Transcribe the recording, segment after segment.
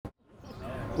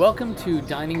Welcome to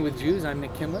Dining with Jews. I'm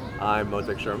Nick Kimler. I'm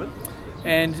Motek Sherman.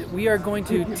 And we are going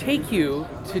to take you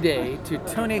today to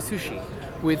Tone Sushi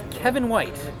with Kevin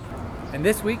White. And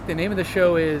this week, the name of the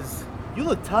show is... You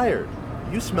look tired.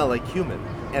 You smell like cumin.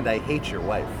 And I hate your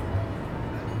wife.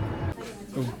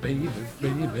 Oh, baby,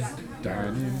 baby,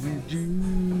 dining with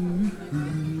Jews.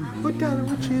 We're dining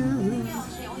with Jews.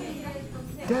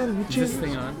 Dining with Jews. Is this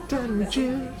thing on? Dining with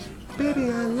Jews.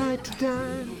 Baby, I like to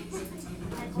dine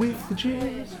with the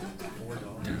Jews.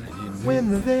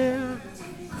 When they're there,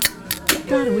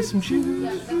 dining with some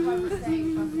Jews.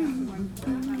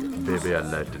 Baby, I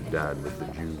like to dine with the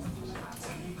Jews.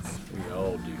 We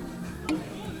all do.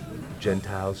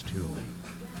 Gentiles too.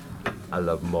 I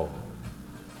love them all.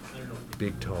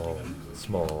 Big, tall,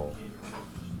 small.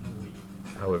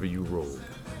 However you roll.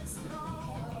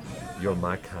 You're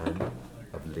my kind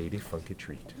of lady funky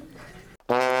treat.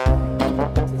 You're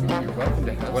welcome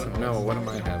to have some. No, what am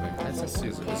I having? Is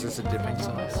this a dipping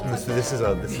sauce? This is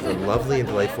a lovely and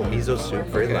delightful miso soup,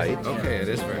 very light. Okay, it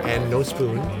is very And no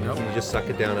spoon. Nope. You just suck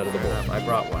it down out of the bowl. I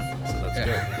brought one, so that's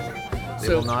good. They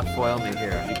So- will not foil me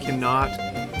here. You cannot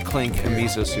clink a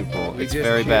miso soup bowl. It's just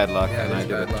very did- bad luck, Yeah, and I it's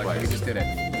did bad it luck. We twice. just did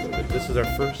it. This is our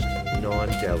first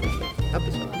non-deli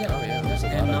episode. Yeah, Oh, yeah, there's a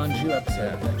lot and of- non-Jew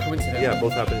episode. Coincidentally. Yeah,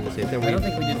 both happened in the same time. I don't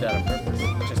think we did that on purpose.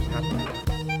 It just happened.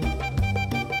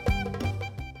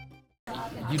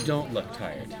 You don't look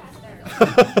tired.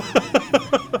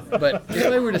 But if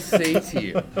I were to say to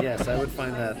you, Yes, I would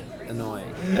find that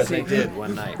annoying, as I did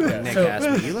one night. When Nick So- asked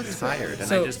me, "You look tired," and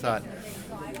so- I just thought,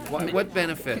 what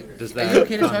benefit does are that you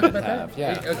okay to talk comment about that? have?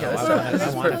 Yeah. Okay, No, let's I talk. wanna- This I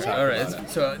is wanna perfect. talk All right. about it.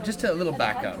 So just a little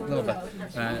backup, a little bit.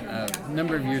 A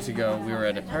number of years ago, we were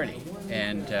at a party,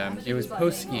 and it was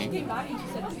post skiing,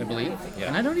 I believe. Yeah.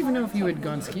 And I don't even know if you had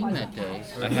gone skiing that day.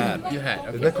 I had. You had. Okay.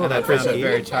 Isn't that called And I après found it ski?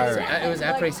 very tiring. It was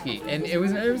après ski, and it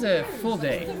was a full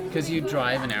day because you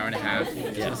drive an hour and a half to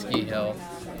the ski hill,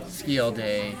 ski all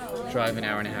day, drive an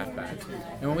hour and a half back.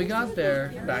 And when we got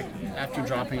there, back after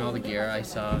dropping all the gear, I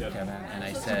saw Kevin and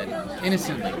I said,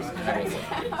 innocently, I will say,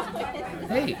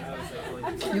 "Hey,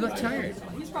 you look tired."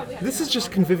 This is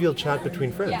just convivial chat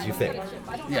between friends, you think?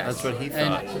 Yes. That's what he And-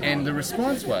 thought. And the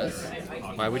response was,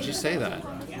 Why would you say that?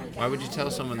 Why would you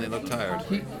tell someone they look tired?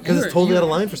 Because it's totally out of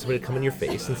line for somebody to come in your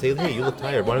face and say, "Hey, you look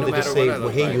tired." Why don't they just matter say, what I "Well,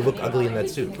 look hey, like." you look ugly in that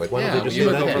suit"? Like, why don't Yeah, they just you say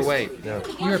look that? overweight. Yeah.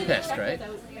 You were pissed, right?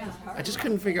 I just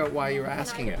couldn't figure out why you were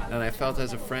asking it, and I felt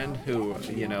as a friend who,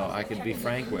 I could be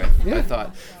frank with. I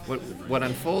thought what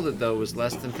unfolded though was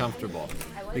less than comfortable,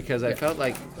 because I felt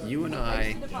like you and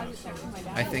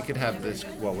I think could have this.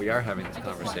 Well, we are having this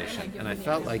conversation, and I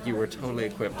felt like you were totally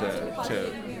equipped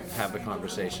to have the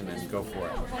conversation and go for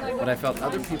it. But I felt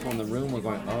other people in the room were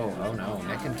going, oh no,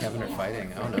 Nick and Kevin are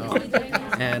fighting. Oh no,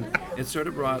 and it sort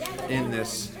of brought in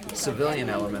this civilian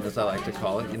element, as I like to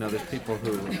call it. There's people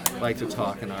who like to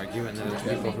talk and argue, and then there's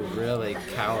people who really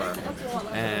cower.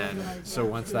 And so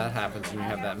once that happens and you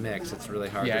have that mix, it's really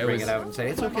hard Yeah, to it bring was- it out and say,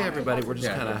 it's okay, everybody, we're just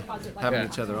Yeah. kind of having Yeah.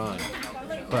 each other on.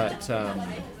 But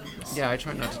I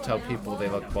try not to tell people they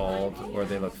look bald or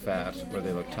they look fat or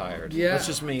they look tired. Yeah. That's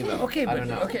just me, though. Okay, I but don't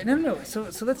know. okay, no. So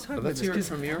let's talk about let's this. hear it 'cause-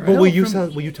 from your But end. will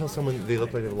from- you tell someone they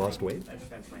look like they've lost weight?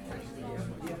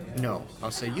 No,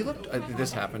 I'll say you looked.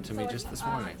 This happened to me just this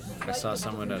morning. I saw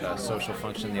someone at a social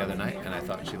function the other night, and I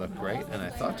thought she looked great. And I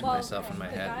thought to myself in my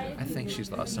head, I think she's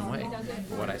lost some weight.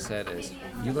 But what I said is,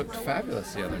 you looked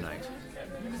fabulous the other night.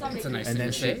 It's a nice And thing then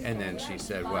to say. and then she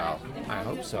said, well, I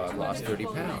hope so. I've lost 30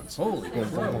 pounds. Holy Boom,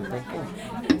 boom, crow. boom, boom,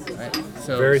 boom. Right.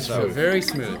 So, Very so smooth. very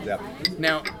smooth. Yep.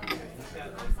 Now,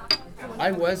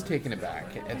 I was taken aback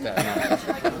at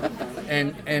that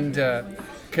moment, and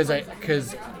because It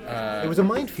was a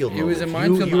minefield. it was a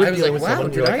moment. minefield. You were I was dealing like, with wow,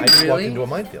 someone, did you're like, I I just walked really? into a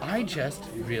minefield. I just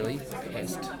really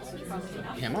pissed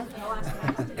him off,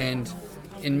 and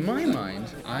in my mind,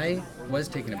 I was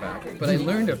taken aback. But I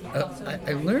learned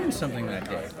I learned something that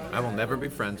day. I will never be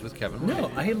friends with Kevin.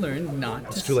 No, I learned not to.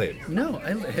 It's too late. No,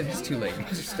 it is too late.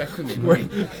 Respectfully,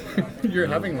 you're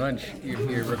having lunch.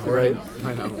 You're recording.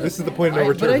 I know. This is the point of no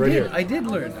But return right here. I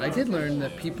did learn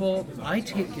that people. I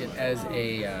take it as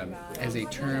a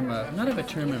term, not of a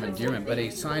term of endearment, but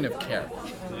a sign of care.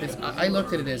 I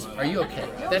looked at it as, "Are you okay?"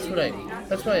 That's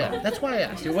why I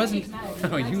asked. It wasn't,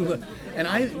 "Oh, you look." And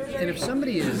if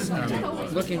somebody is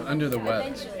looking under the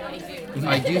weather,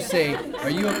 I do say, "Are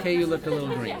you okay? You look a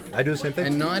little green." I do the same thing.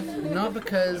 And not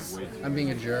because I'm being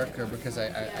a jerk or because I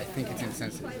think it's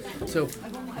insensitive. So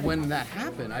when that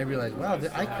happened, I realized, wow,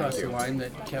 I crossed the line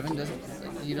that Kevin doesn't.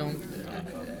 You don't.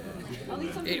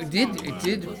 It did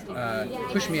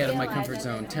push me out of my comfort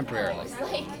zone temporarily.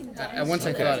 Once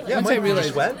I thought, Mike, I did you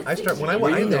realized, sweat? I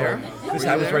Were you there?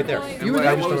 I was right there. You were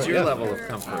What there? was your Yeah. level of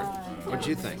comfort? What'd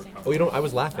you think? Oh, I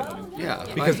was laughing. Yeah,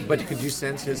 Because- but could you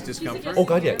sense his discomfort? Oh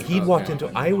God, yeah. He walked into.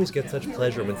 I always get such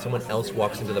pleasure when someone else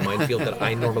walks into the minefield that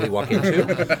I normally walk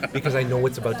into, because I know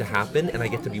what's about to happen, and I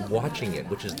get to be watching it,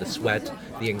 which is the sweat,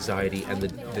 the anxiety, and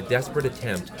the desperate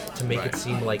attempt to make it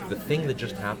seem like the thing that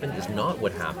just happened is not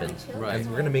what happened, Right. and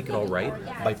we're gonna make it all right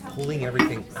by pulling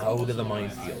everything out of the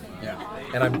minefield. Yeah.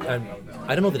 And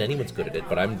I don't know that anyone's good at it,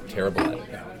 but I'm terrible at it.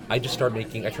 I just start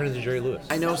making. I turn into Jerry Lewis.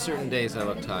 I know certain days I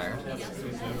look tired.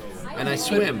 And I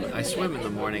swim. I swim in the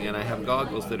morning, and I have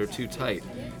goggles that are too tight.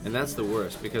 And that's the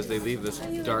worst, because they leave this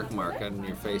dark mark on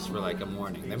your face for like a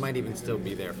morning. They might even still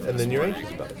be there for And this then you're morning.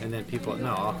 anxious about it. And then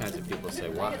all kinds of people say,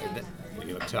 "Wow,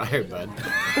 you look tired, bud."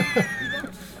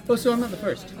 Oh, so I'm not the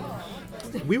first.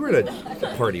 We were at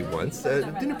a party once, a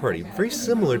dinner party, very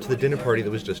similar to the dinner party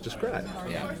that was just described.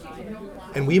 Yeah.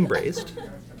 And we embraced.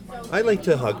 I like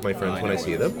to hug my friends when I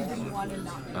see them.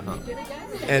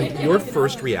 And your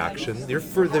first reaction, the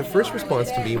first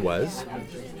response to me was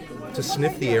to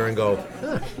sniff the air and go,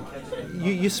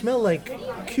 you smell like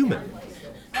cumin.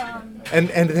 And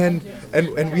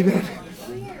we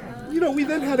then, we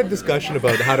then had a discussion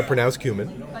about how to pronounce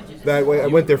cumin. That way, I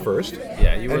went there first.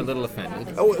 Yeah, you were a little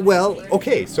offended. Oh, well,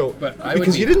 okay, so, But I would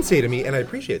because you be- didn't say to me, and I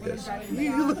appreciate this,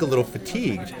 you look a little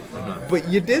fatigued, but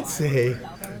you did say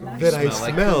that I smell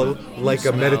like smell cumin. like a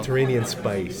Smell. Mediterranean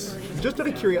spice. Just out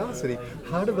of curiosity,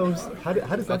 how does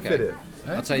that fit in?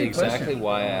 I'll That's tell a you good question. exactly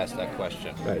why I asked that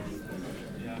question. Right.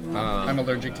 I'm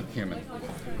allergic to cumin.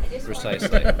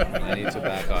 Precisely. I need to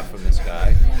back off from this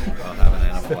guy. I'll have an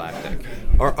anaphylactic.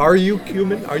 Are you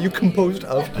cumin? Are you composed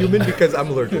of cumin? Because I'm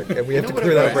allergic, and we have to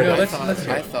clear that up right No, now. let's-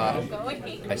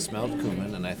 I smelled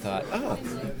cumin, and I thought, oh,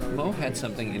 Mo had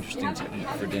something interesting to eat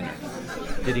for dinner.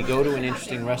 Did he go to an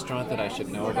interesting restaurant that I should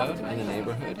know about in the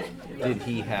neighborhood? Did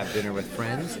he have dinner with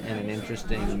friends and an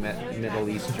interesting Middle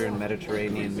Eastern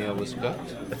Mediterranean meal was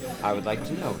cooked? I would like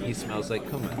to know. He smells like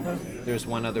cumin. There's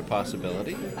one other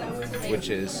possibility, which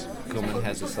is cumin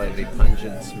has a slightly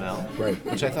pungent smell, Right.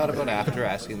 which I thought about after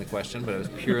asking the question, but it was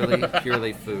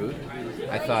purely food.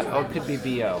 I thought, oh, it could be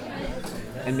BO.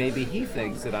 And maybe he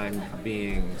thinks that I'm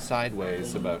being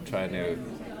sideways about trying to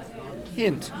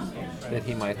hint that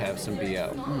he might have some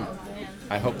BO.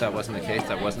 I hope that wasn't the case.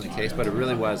 That wasn't the case, but it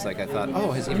really was. Like I thought,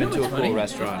 oh, has he been to a what's cool funny?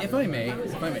 restaurant? If I may,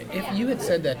 if you had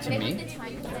said that to me,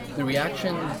 the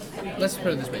reaction, let's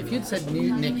put it this way, if you'd said,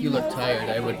 Nick, you look tired,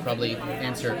 I would probably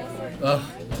answer, ugh,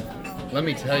 let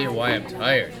me tell you why I'm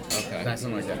tired. Okay.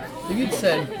 Something like that. If you'd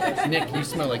said, Nick, you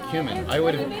smell like cumin, I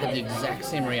would have had the exact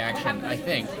same reaction, I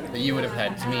think, that you would have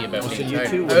had to me about So being you tired.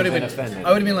 too I would would have been been offended.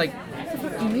 I would have been like, what the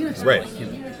fuck do you mean I smell Right. like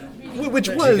cumin? Which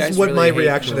You was guys what really my hate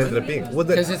reaction cumin? ended up being. Well,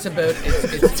 Because it's about,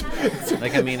 it's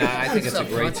Like, I mean, I think it's a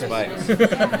great Self-conscious.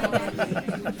 spice.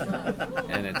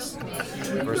 And it's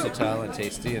versatile and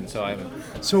tasty, and so I'm...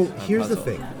 So here's the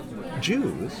puzzled. thing.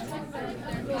 Jews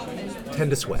tend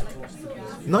to sweat.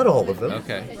 Not all of them.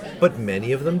 Okay. But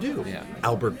many of them do. Yeah.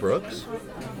 Albert Brooks,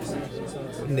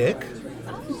 Nick,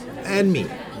 and me,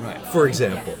 Right. for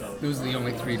example. those are the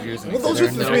only three Jews in Well, those there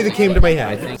are the no- three that came to my I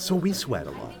head. think- So we sweat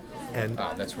a lot. And,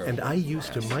 Ah, that's where- and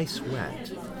my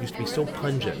sweat used to be so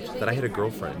pungent that I had a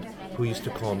girlfriend who used to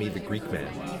call me the Greek man.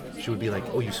 She would be like,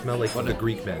 oh, you smell like the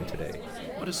Greek man today.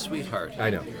 What a sweetheart. I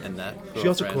know. And that She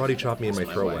also girlfriend karate chopped me in my is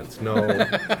throat wife. once.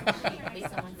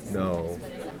 No.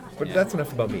 But that's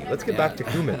enough about me. Let's get back to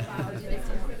Cumin.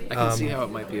 I can see how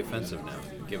it might be offensive now,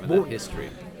 given well, that history.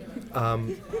 I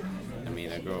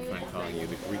mean, a girlfriend calling you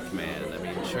the Greek man. I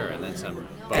mean, sure, and then some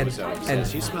bozo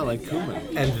says, you smell like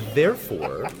cumin. And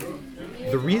therefore,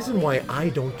 the reason why I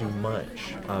don't do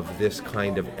much of this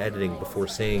kind of editing before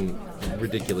saying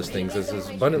ridiculous things, as is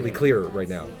abundantly clear right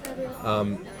now,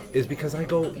 is because I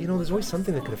go, there's always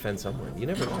something that could offend someone. You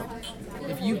never know.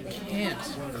 If you can't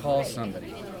call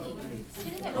somebody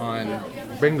on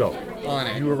Bingo.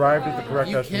 it, You arrived at the correct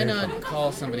you destination. cannot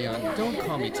call somebody on, don't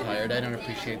call me tired, I don't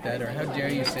appreciate that, or how dare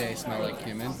you say I smell like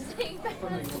cumin,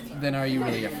 then are you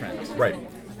really a friend? Right.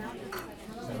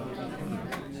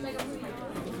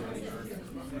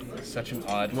 Such an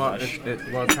odd Well, flush.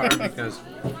 it's hard because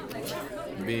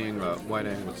being a white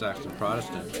Anglo-Saxon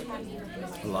Protestant,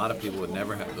 a lot of people would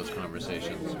never have those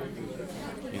conversations.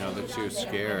 They're too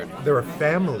scared. There are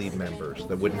family members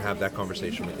that wouldn't have that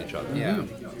conversation with each other. Yeah.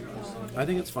 I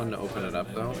think it's fun to open it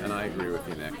up though, and I agree with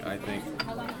you, Nick. I think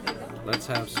let's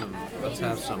have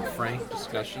some frank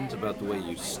discussions about the way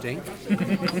you stink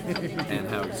and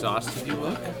how exhausted you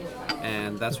look,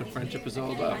 and that's what friendship is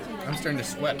all about. I'm starting to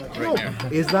sweat No, right now.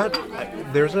 is that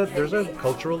there's a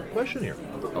cultural question here.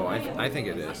 Oh, I think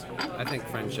it is. I think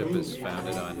friendship is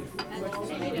founded on,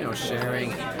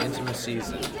 sharing intimacies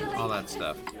and all that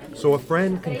stuff. So a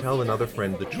friend can tell another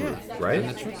friend the truth, right?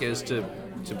 And the trick is to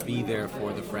be there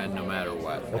for the friend no matter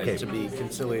what. Okay. And to be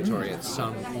conciliatory at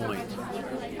some point.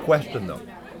 Question though.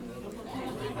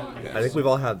 Yes. I think we've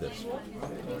all had this.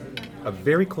 A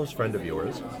very close friend of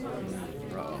yours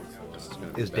This is gonna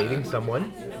be is bad. dating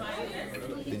someone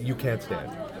that you can't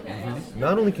stand.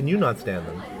 Not only can you not stand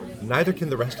them, neither can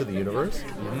the rest of the universe,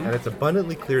 and it's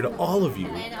abundantly clear to all of you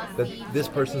that this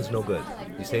person's no good.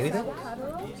 You say anything?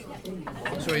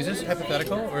 So is this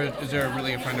hypothetical, or is there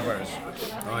really a friend of ours?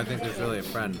 Oh, I think there's really a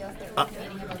friend.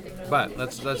 But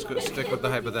let's go stick with the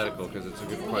hypothetical because it's a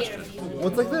good question. Well,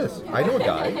 it's like this. I know a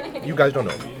guy you guys don't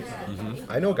know.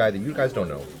 I know a guy that you guys don't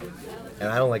know, and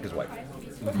I don't like his wife.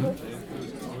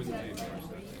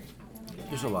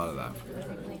 There's a lot of that.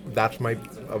 That's my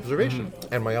observation.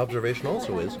 And my observation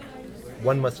also is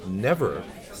one must never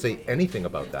say anything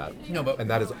about that. No, but and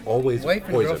that is always Wife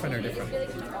and poison. girlfriend are different.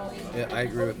 Yeah, I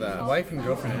agree with that. Wife and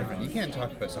girlfriend are different. You can't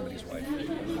talk about somebody's wife.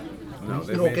 No,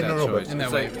 they No, made okay, that no, but- choice. In that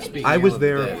It's way. like speaking I was ill of the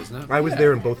there. dead, isn't it? I was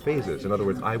there in both phases. In other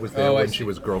words, I was there Oh, I when see. she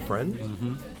was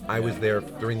girlfriend. I was there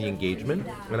during the engagement,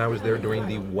 and I was there during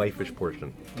the wife-ish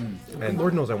portion. And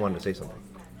Lord knows I wanted to say something.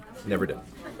 Never did.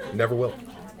 Never will.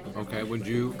 Okay, would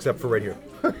you Except for right here.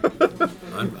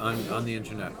 on the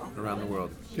internet around the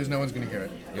world? Because no one's going to hear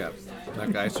it. Yeah,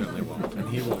 that guy certainly won't, and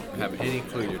he won't have any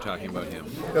clue you're talking about him.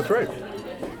 That's right.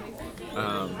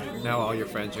 Now all your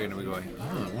friends are going to be going,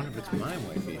 oh, I wonder if it's my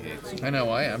wife he hates. I know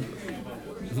I am.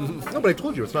 No, but I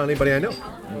told you it's not anybody I know.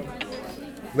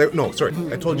 No, sorry.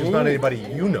 I told you it's not anybody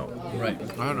you know. Right.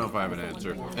 I don't know if I have an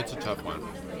answer. It's a tough one.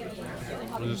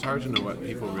 It's hard to know what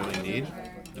people really need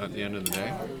at the end of the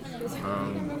day.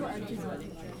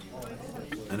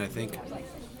 And I think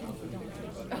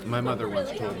my mother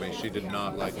once told me she did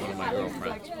not like one of my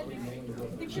girlfriends.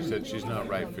 She said she's not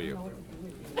right for you.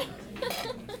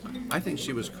 I think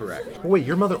she was correct. Oh, wait,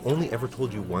 your mother only ever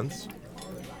told you once,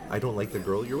 I don't like the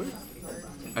girl you're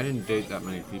with? I didn't date that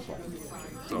many people,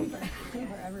 so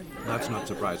that's not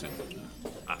surprising.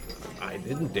 I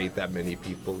didn't date that many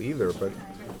people either, but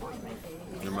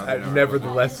Your mother I'm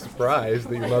nevertheless surprised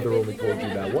that your mother only told you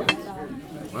that once.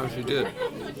 Well, she did.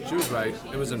 She was right.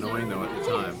 It was annoying though at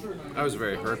the time. I was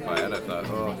very hurt by it. I thought,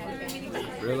 oh,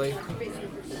 really?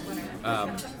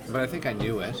 But I think I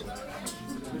knew it.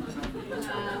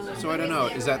 So I don't know.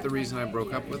 Is that the reason I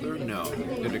broke up with her? No.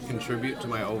 Did it contribute to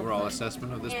my overall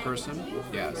assessment of this person?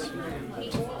 Yes.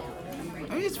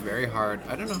 I think it's very hard.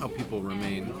 I don't know how people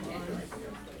remain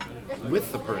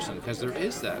with the person because there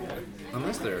is that.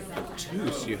 Unless they're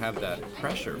obtuse, you have that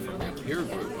pressure from your peer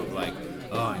group of like,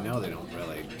 oh, I know they don't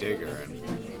really dig her, and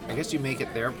I guess you make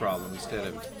it their problem instead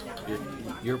of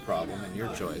your problem and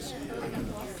your choice.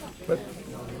 But,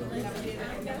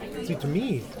 see, to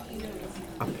me,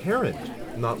 a parent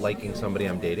not liking somebody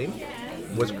I'm dating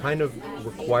was kind of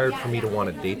required for me to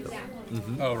want to date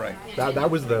them. Oh, right.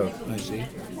 That was the I see.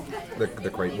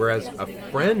 great. Whereas a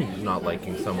friend not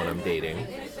liking someone I'm dating,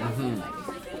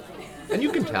 and you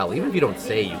can tell, even if you don't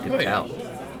say, you can Oh, yeah. tell,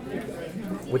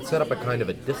 would set up a kind of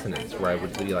a dissonance where I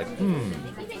would be like,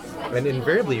 and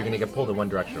invariably you're going to get pulled in one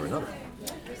direction or another.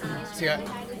 See,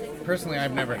 personally,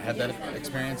 I've never had that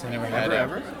experience. I never had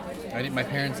Ever? My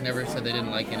parents never said they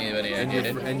didn't like anybody I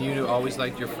dated. And you always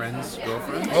liked your friend's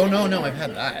girlfriend? Oh, no, I've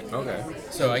had that. Okay.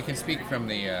 So I can speak from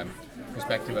the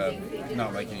perspective of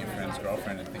not liking your friend's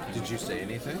girlfriend and thinking. Did you say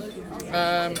anything?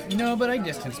 No, but I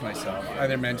distanced myself,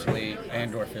 either mentally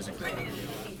and or physically.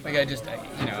 Like I just,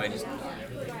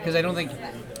 because I don't think,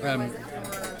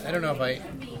 I don't know if I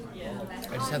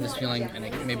just had this feeling,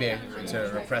 and maybe it's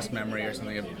a repressed memory or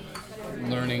something of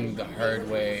learning the hard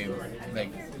way, like,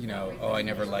 oh, I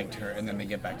never liked her, and then they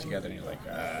get back together, and you're like,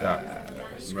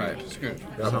 screwed.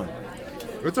 Uh-huh.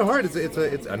 It's a hard.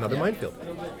 It's another minefield.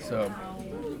 So,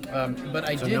 but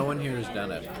I So did. no one here has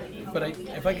done it. But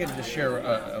if I could just share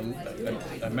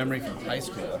a memory from high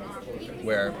school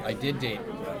where I did date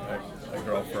a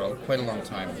girl for quite a long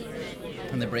time,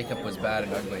 and the breakup was bad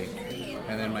and ugly.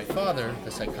 And then my father,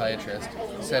 the psychiatrist,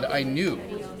 said I knew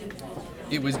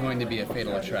it was going to be a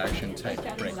fatal attraction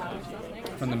type breakup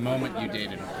from the moment you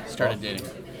started dating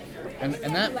her. And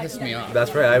that pissed me off.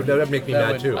 That's right. That would make me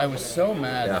mad too. I was so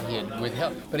mad Yeah. that he had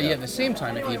withheld. But at the same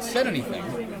time, if he had said anything,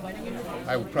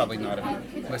 I would probably not have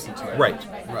listened to it. Right.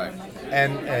 Right.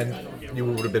 And you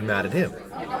would have been mad at him.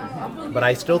 But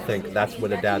I still think that's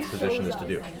what a dad's position is to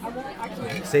do.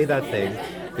 Say that thing.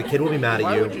 The kid will be mad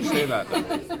Why at would you say that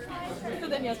then?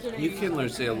 You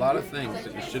kindlers say a lot of things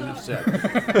that you shouldn't have said.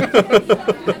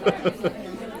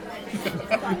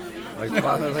 Like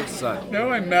like son. No,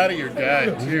 I'm mad at your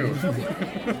dad too.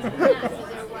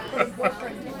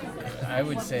 I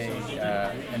would say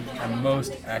a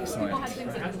most excellent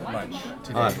lunch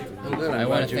today. Well, good. I I'm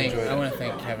want glad to you thank enjoyed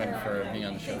it. Kevin for being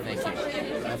on the show. Thank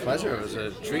you. My pleasure. It was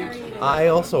a treat. I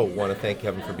also want to thank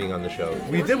Kevin for being on the show.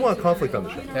 We did want conflict on the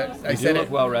show. I You said do it.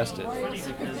 look well rested.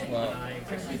 Well,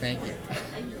 thank you.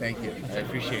 Thank you. I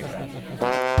appreciate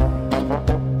that.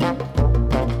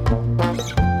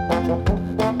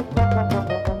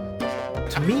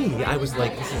 To me, I was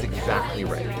like, this is exactly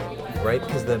right. Right?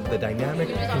 Because the dynamic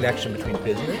connection between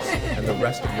business and the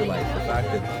rest of your life, the fact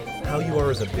that how you are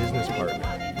as a business partner.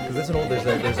 Because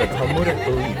there's a Talmudic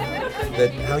belief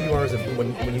that how you are as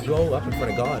when you go up in front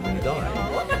of God, when you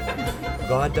die,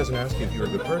 God doesn't ask you if you're a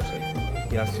good person.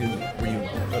 He asks you, were you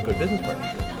a good business partner?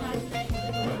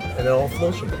 And it all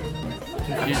flows from there.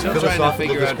 You're still trying to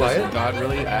figure out, does God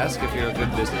really ask if you're a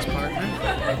good business partner?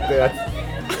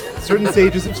 Certain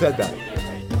sages have said that.